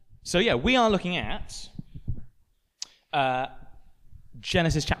So yeah, we are looking at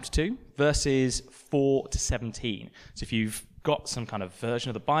Genesis chapter 2, verses 4 to 17. So if you've got some kind of version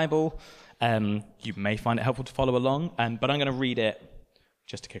of the Bible, you may find it helpful to follow along, but I'm going to read it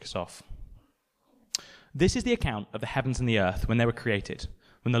just to kick us off. This is the account of the heavens and the earth when they were created,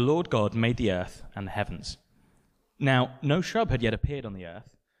 when the Lord God made the earth and the heavens. Now, no shrub had yet appeared on the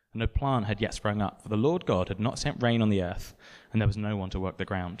earth, and no plant had yet sprung up, for the Lord God had not sent rain on the earth, and there was no one to work the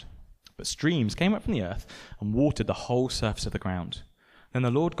ground. But streams came up from the earth and watered the whole surface of the ground. Then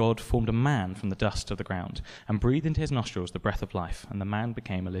the Lord God formed a man from the dust of the ground, and breathed into his nostrils the breath of life, and the man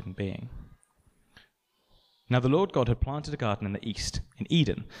became a living being. Now the Lord God had planted a garden in the east, in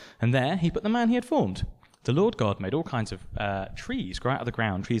Eden, and there he put the man he had formed. The Lord God made all kinds of trees grow out of the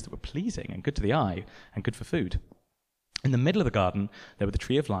ground, trees that were pleasing and good to the eye, and good for food. In the middle of the garden, there were the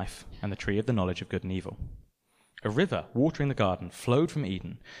tree of life and the tree of the knowledge of good and evil. A river watering the garden flowed from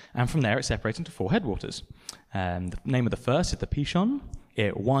Eden, and from there it separated into 4 headwaters. The name of the first is the Pishon.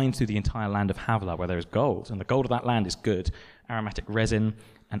 It winds through the entire land of Havilah, where there is gold, and the gold of that land is good. Aromatic resin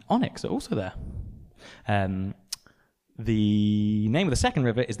and onyx are also there. The name of the second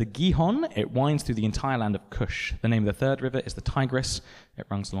river is the Gihon. It winds through the entire land of Cush. The name of the third river is the Tigris. It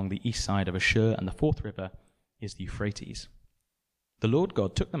runs along the east side of Ashur, and the fourth river is the Euphrates. The Lord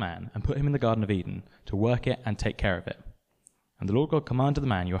God took the man and put him in the Garden of Eden to work it and take care of it. And the Lord God commanded the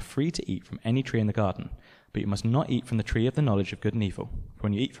man, "You are free to eat from any tree in the garden, but you must not eat from the tree of the knowledge of good and evil, for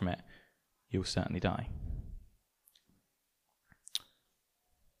when you eat from it, you will certainly die."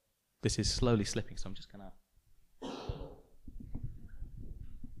 This is slowly slipping, so I'm just going to...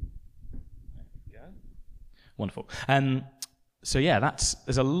 There we go. Wonderful. So yeah,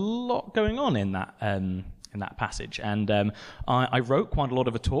 there's a lot going on in that passage, and I wrote quite a lot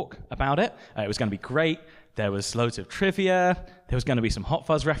of a talk about it. It was going to be great. There was loads of trivia. There was going to be some Hot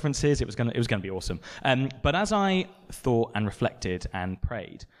Fuzz references. It was going to be awesome. But as I thought and reflected and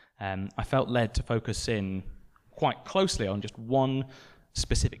prayed, I felt led to focus in quite closely on just one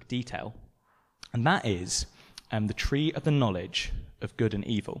specific detail, and that is the tree of the knowledge of good and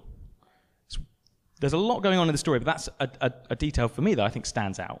evil. There's a lot going on in the story, but that's a detail for me that I think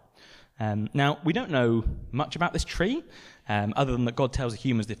stands out. Now, we don't know much about this tree, other than that God tells the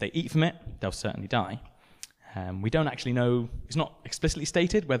humans that if they eat from it, they'll certainly die. We don't actually know, it's not explicitly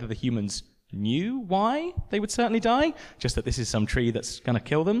stated whether the humans knew why they would certainly die, just that this is some tree that's going to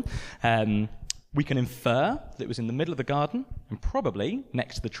kill them. We can infer that it was in the middle of the garden, and probably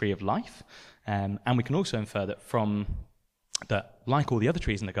next to the tree of life, and we can also infer that, like all the other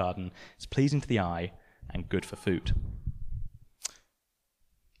trees in the garden, it's pleasing to the eye and good for food.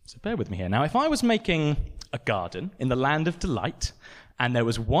 So bear with me here. Now, if I was making a garden in the land of delight, and there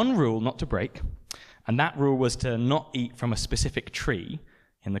was one rule not to break, and that rule was to not eat from a specific tree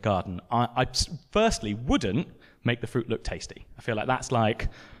in the garden, I firstly wouldn't make the fruit look tasty. I feel like that's like,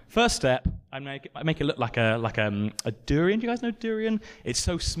 first step, I make it look like a durian. Do you guys know durian? It's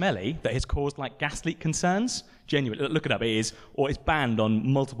so smelly that it's caused like gas leak concerns. Genuinely, look it up. It is, or it's banned on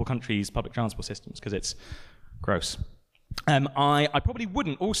multiple countries' public transport systems because it's gross. I probably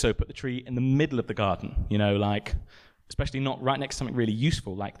wouldn't also put the tree in the middle of the garden, especially not right next to something really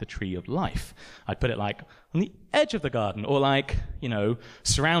useful like the tree of life. I'd put it like on the edge of the garden, or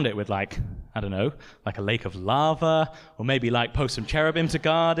surround it with like a lake of lava, or maybe like post some cherubim to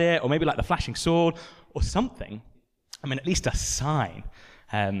guard it, or maybe like the flashing sword, or something. I mean, at least a sign.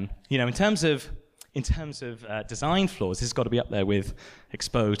 In terms of design flaws, this has got to be up there with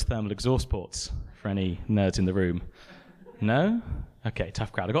exposed thermal exhaust ports for any nerds in the room. No? Okay,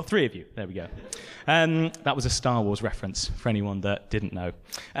 tough crowd. I got 3 of you. There we go. That was a Star Wars reference for anyone that didn't know.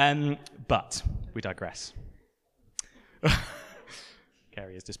 But we digress.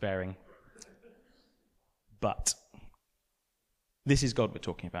 Carrie is despairing. But this is God we're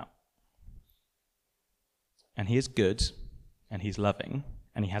talking about. And he is good, and he's loving,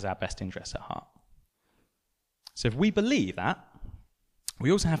 and he has our best interests at heart. So if we believe that,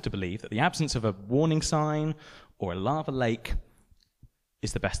 we also have to believe that the absence of a warning sign or a lava lake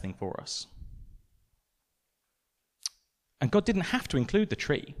is the best thing for us. And God didn't have to include the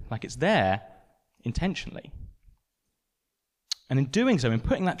tree, like it's there intentionally. And in doing so, in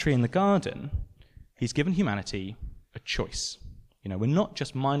putting that tree in the garden, he's given humanity a choice. We're not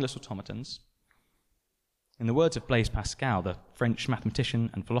just mindless automatons. In the words of Blaise Pascal, the French mathematician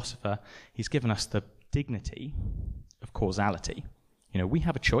and philosopher, he's given us the dignity of causality. We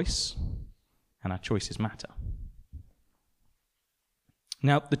have a choice, and our choices matter.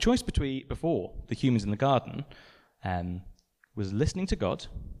 Now, the choice before the humans in the garden was listening to God,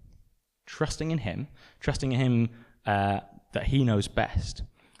 trusting in him that he knows best,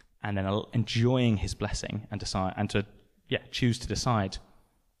 and then enjoying his blessing and choose to decide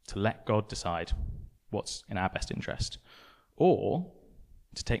to let God decide what's in our best interest, or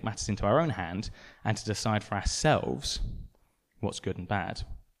to take matters into our own hand and to decide for ourselves what's good and bad.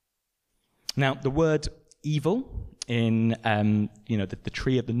 Now, the word evil in the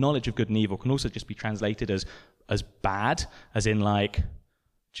tree of the knowledge of good and evil can also just be translated as bad, as in like,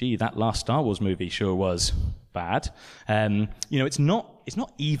 gee, that last Star Wars movie sure was bad. It's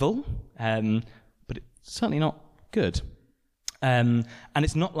not evil, but it's certainly not good. And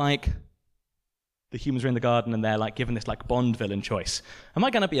it's not like the humans are in the garden and they're like given this like Bond villain choice. Am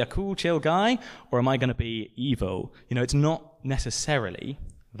I going to be a cool, chill guy, or am I going to be evil? It's not necessarily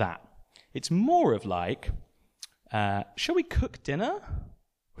that. It's more of like, shall we cook dinner,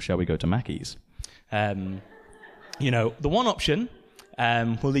 or shall we go to Mackey's? The one option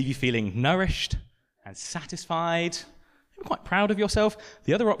will leave you feeling nourished and satisfied, maybe quite proud of yourself.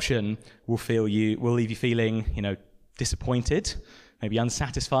 The other option will leave you feeling, disappointed, maybe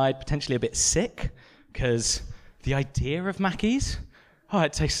unsatisfied, potentially a bit sick, because the idea of Mackey's,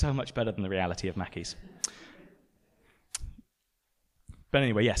 it tastes so much better than the reality of Mackey's. But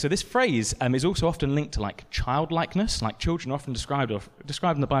anyway, so this phrase is also often linked to like childlikeness. Like children are often described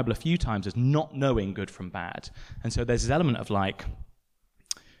in the Bible a few times as not knowing good from bad. And so there's this element of like,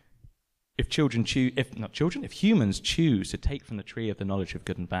 if humans choose to take from the tree of the knowledge of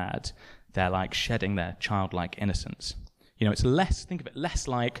good and bad, they're like shedding their childlike innocence. Think of it less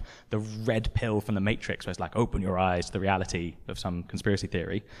like the red pill from the Matrix, where it's like, open your eyes to the reality of some conspiracy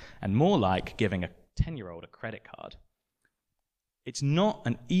theory, and more like giving a 10-year-old a credit card. It's not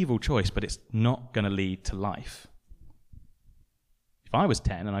an evil choice, but it's not going to lead to life. If I was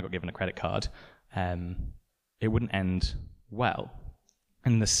 10 and I got given a credit card, it wouldn't end well.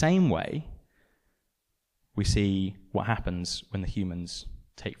 And in the same way, we see what happens when the humans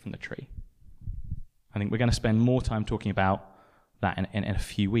take from the tree. I think we're going to spend more time talking about that in a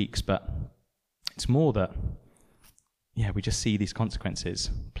few weeks, but it's more that, we just see these consequences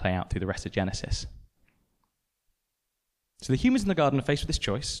play out through the rest of Genesis. So the humans in the garden are faced with this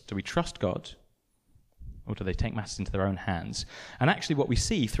choice: do we trust God, or do they take matters into their own hands? And actually what we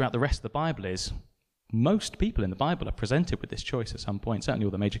see throughout the rest of the Bible is most people in the Bible are presented with this choice at some point, certainly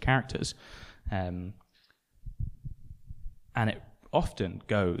all the major characters. And it often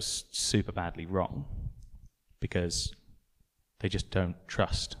goes super badly wrong because they just don't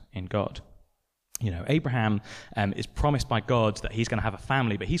trust in God. Abraham is promised by God that he's going to have a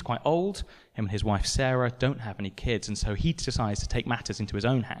family, but he's quite old. Him and his wife Sarah don't have any kids, and so he decides to take matters into his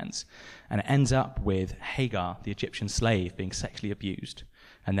own hands. And it ends up with Hagar, the Egyptian slave, being sexually abused.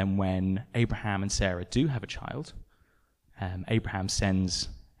 And then when Abraham and Sarah do have a child, Abraham sends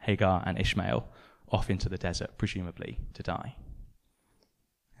Hagar and Ishmael off into the desert, presumably to die.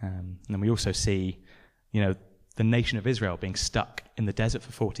 And then we also see, the nation of Israel being stuck in the desert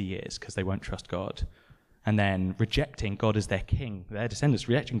for 40 years because they won't trust God, and then rejecting God as their king, their descendants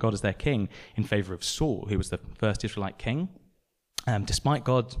rejecting God as their king in favor of Saul, who was the first Israelite king, despite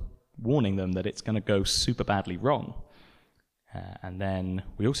God warning them that it's going to go super badly wrong. And then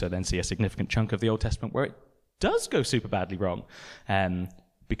we also then see a significant chunk of the Old Testament where it does go super badly wrong,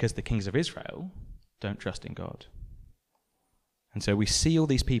 because the kings of Israel don't trust in God. And so we see all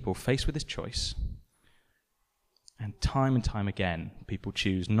these people faced with this choice, and time again, people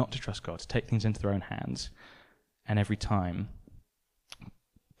choose not to trust God, to take things into their own hands, and every time,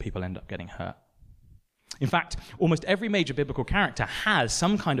 people end up getting hurt. In fact, almost every major biblical character has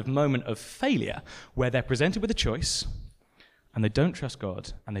some kind of moment of failure where they're presented with a choice, and they don't trust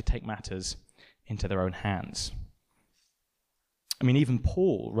God, and they take matters into their own hands. I mean, even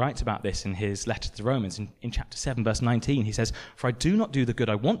Paul writes about this in his letter to the Romans in chapter 7, verse 19. He says, "For I do not do the good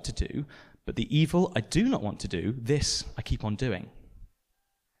I want to do, but the evil I do not want to do, this I keep on doing."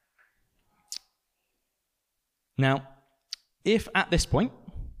 Now, if at this point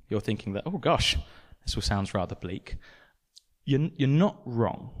you're thinking that, oh gosh, this all sounds rather bleak, you're not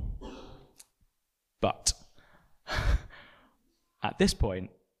wrong. But at this point,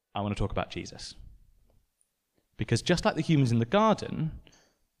 I want to talk about Jesus. Because just like the humans in the garden,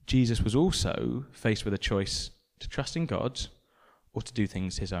 Jesus was also faced with a choice to trust in God or to do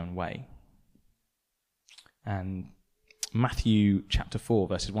things his own way. And Matthew chapter 4,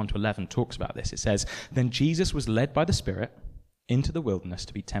 verses 1 to 11 talks about this. It says, "Then Jesus was led by the Spirit into the wilderness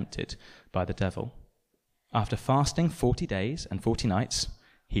to be tempted by the devil. After fasting 40 days and 40 nights,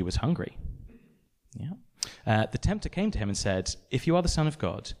 he was hungry." The tempter came to him and said, "If you are the Son of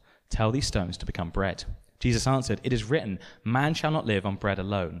God, tell these stones to become bread." Jesus answered, "It is written, man shall not live on bread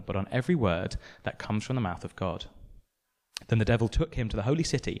alone, but on every word that comes from the mouth of God." Then the devil took him to the holy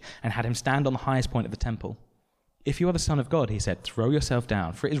city and had him stand on the highest point of the temple. "If you are the Son of God," he said, "throw yourself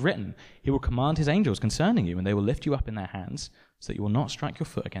down, for it is written, he will command his angels concerning you, and they will lift you up in their hands, so that you will not strike your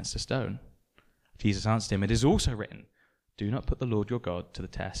foot against a stone." Jesus answered him, "It is also written, do not put the Lord your God to the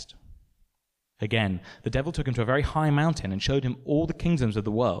test." Again, the devil took him to a very high mountain and showed him all the kingdoms of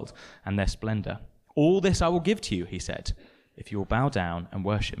the world and their splendor. "All this I will give to you," he said, "if you will bow down and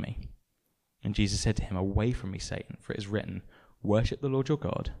worship me." And Jesus said to him, "Away from me, Satan, for it is written, worship the Lord your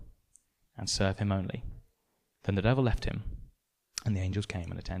God and serve him only." Then the devil left him, and the angels came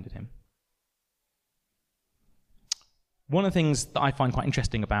and attended him. One of the things that I find quite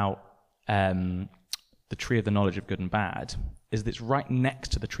interesting about the tree of the knowledge of good and bad is that it's right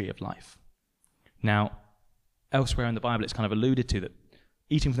next to the tree of life. Now, elsewhere in the Bible, it's kind of alluded to that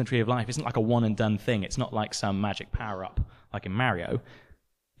eating from the tree of life isn't like a one-and-done thing. It's not like some magic power-up like in Mario.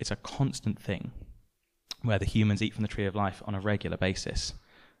 It's a constant thing where the humans eat from the tree of life on a regular basis.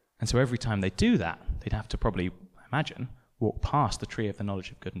 And so every time they do that, they'd have to probably, I imagine, walk past the tree of the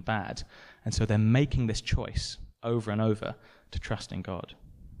knowledge of good and bad. And so they're making this choice over and over to trust in God.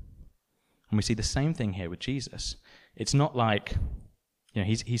 And we see the same thing here with Jesus. It's not like,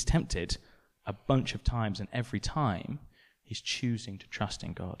 he's tempted a bunch of times, and every time he's choosing to trust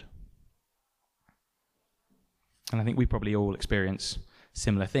in God. And I think we probably all experience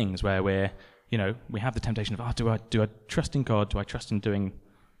similar things where we have the temptation of, do I trust in God? Do I trust in doing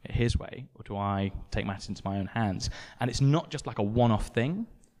it his way? Or do I take matters into my own hands? And it's not just like a one-off thing.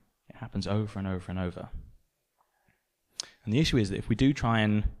 It happens over and over and over. And the issue is that if we do try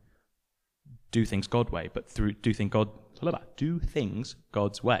and do things God's way, but do things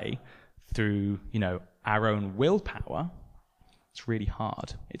God's way through, our own willpower, it's really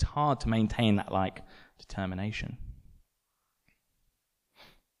hard. It's hard to maintain that, determination.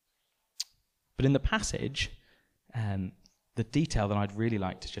 But in the passage, the detail that I'd really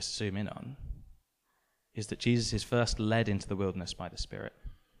like to just zoom in on is that Jesus is first led into the wilderness by the Spirit.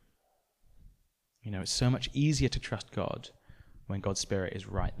 It's so much easier to trust God when God's Spirit is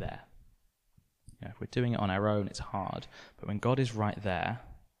right there. If we're doing it on our own, it's hard. But when God is right there,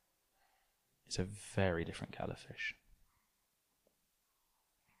 it's a very different kettle of fish.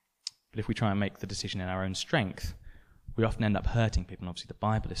 But if we try and make the decision in our own strength, we often end up hurting people. And obviously the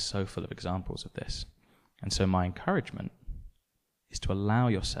Bible is so full of examples of this. And so my encouragement is to allow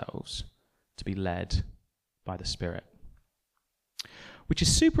yourselves to be led by the Spirit. Which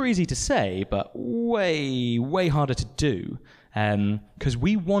is super easy to say, but way, way harder to do. Because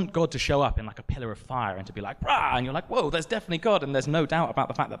we want God to show up in like a pillar of fire and to be like, rah, and you're like, whoa, there's definitely God, and there's no doubt about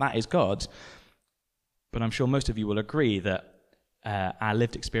the fact that that is God. But I'm sure most of you will agree that our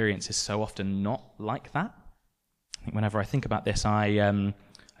lived experience is so often not like that. I think whenever I think about this, I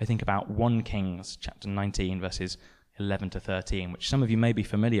think about 1 Kings chapter 19, verses 11 to 13, which some of you may be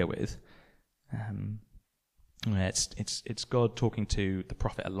familiar with. It's God talking to the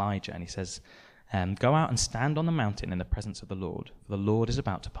prophet Elijah, and he says, "Go out and stand on the mountain in the presence of the Lord, for the Lord is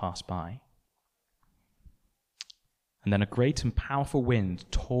about to pass by." And then a great and powerful wind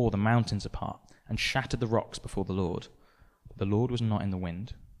tore the mountains apart and shattered the rocks before the Lord. But the Lord was not in the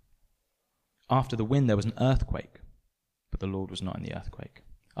wind. After the wind there was an earthquake, but the Lord was not in the earthquake.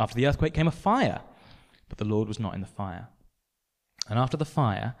 After the earthquake came a fire, but the Lord was not in the fire. And after the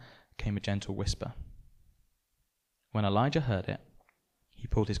fire came a gentle whisper. When Elijah heard it, he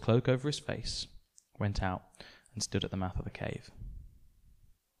pulled his cloak over his face, went out, and stood at the mouth of the cave.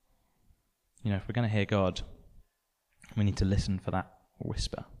 If we're going to hear God, we need to listen for that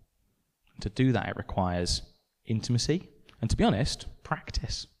whisper. And to do that, it requires intimacy, and to be honest,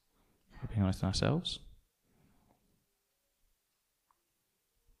 practice. If we're being honest with ourselves.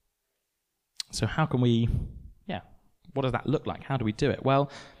 So how can we, what does that look like? How do we do it?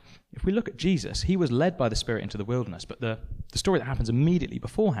 Well, if we look at Jesus, he was led by the Spirit into the wilderness, but the story that happens immediately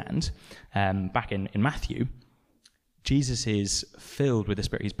beforehand, back in Matthew, Jesus is filled with the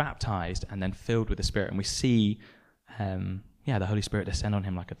Spirit. He's baptized and then filled with the Spirit, and we see, the Holy Spirit descend on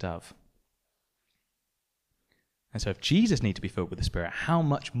him like a dove. And so if Jesus needs to be filled with the Spirit, how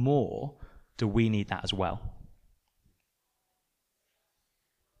much more do we need that as well?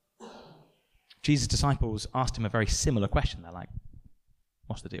 Jesus' disciples asked him a very similar question. They're like,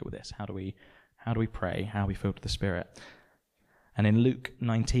 what's the deal with this? How do we pray? How are we filled with the Spirit? And in Luke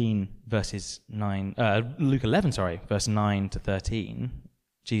 11, verse 9 to 13,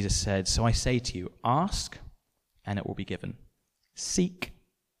 Jesus said, "So I say to you, ask, and it will be given. Seek,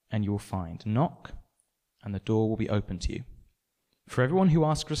 and you will find. Knock, and the door will be opened to you. For everyone who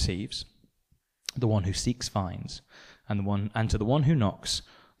asks receives, the one who seeks finds, and to the one who knocks,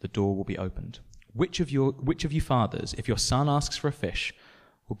 the door will be opened. Which of you fathers, if your son asks for a fish,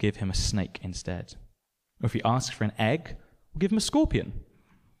 will give him a snake instead? Or if he asks for an egg, will give him a scorpion?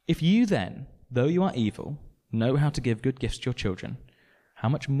 If you then, though you are evil, know how to give good gifts to your children, how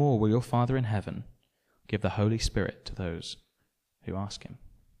much more will your Father in heaven give the Holy Spirit to those who ask him?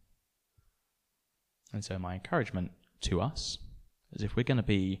 And so my encouragement to us is if we're going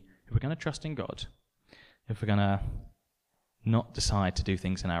to trust in God, if we're going to not decide to do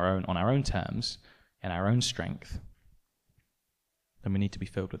things on our own terms, in our own strength, then we need to be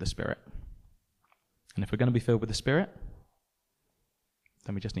filled with the Spirit. And if we're going to be filled with the Spirit,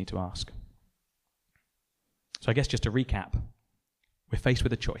 then we just need to ask. So I guess just to recap, we're faced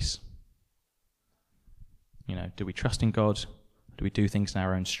with a choice. Do we trust in God? Or do we do things in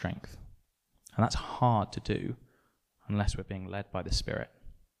our own strength? And that's hard to do unless we're being led by the Spirit.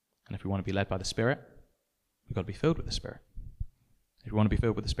 And if we want to be led by the Spirit, we've got to be filled with the Spirit. If we want to be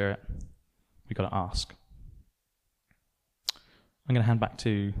filled with the Spirit, we've got to ask. I'm going to hand back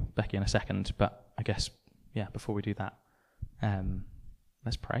to Becky in a second, but I guess, before we do that,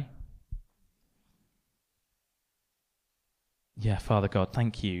 let's pray. Yeah, Father God,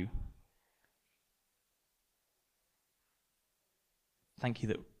 thank you. Thank you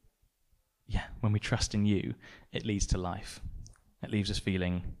that, when we trust in you, it leads to life. It leaves us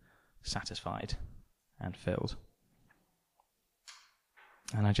feeling satisfied and filled.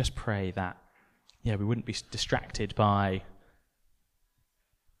 And I just pray that, we wouldn't be distracted by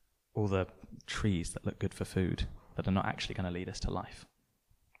all the trees that look good for food that are not actually going to lead us to life.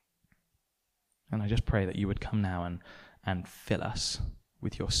 And I just pray that you would come now and fill us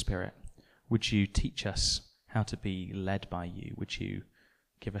with your Spirit. Would you teach us how to be led by you? Would you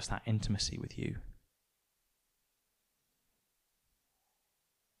give us that intimacy with you?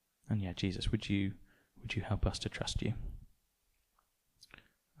 And Jesus, would you help us to trust you?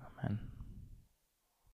 Amen.